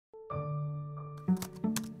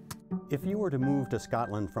If you were to move to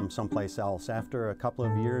Scotland from someplace else, after a couple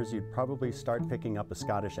of years, you'd probably start picking up a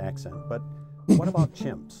Scottish accent. But what about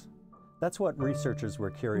chimps? That's what researchers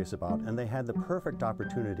were curious about, and they had the perfect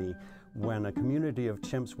opportunity when a community of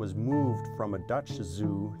chimps was moved from a Dutch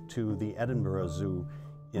zoo to the Edinburgh Zoo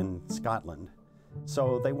in Scotland.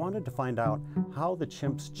 So they wanted to find out how the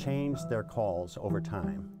chimps changed their calls over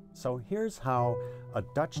time. So here's how a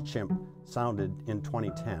Dutch chimp sounded in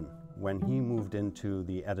 2010 when he moved into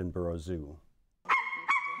the Edinburgh Zoo.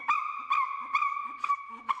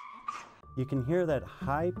 You can hear that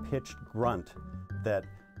high-pitched grunt that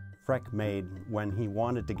Freck made when he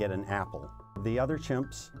wanted to get an apple. The other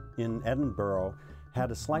chimps in Edinburgh had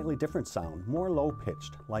a slightly different sound, more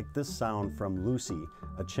low-pitched, like this sound from Lucy,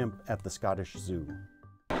 a chimp at the Scottish Zoo.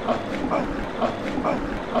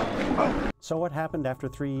 So what happened after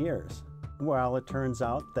 3 years? Well, it turns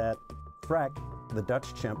out that Freck, the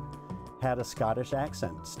Dutch chimp, had a Scottish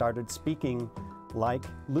accent, started speaking like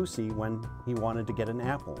Lucy when he wanted to get an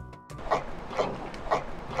apple.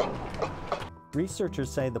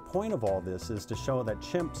 Researchers say the point of all this is to show that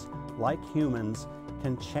chimps, like humans,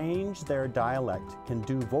 can change their dialect, can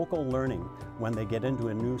do vocal learning when they get into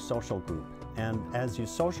a new social group. And as you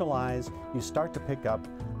socialize, you start to pick up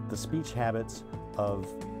the speech habits of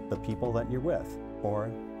the people that you're with,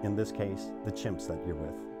 or in this case, the chimps that you're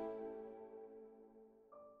with.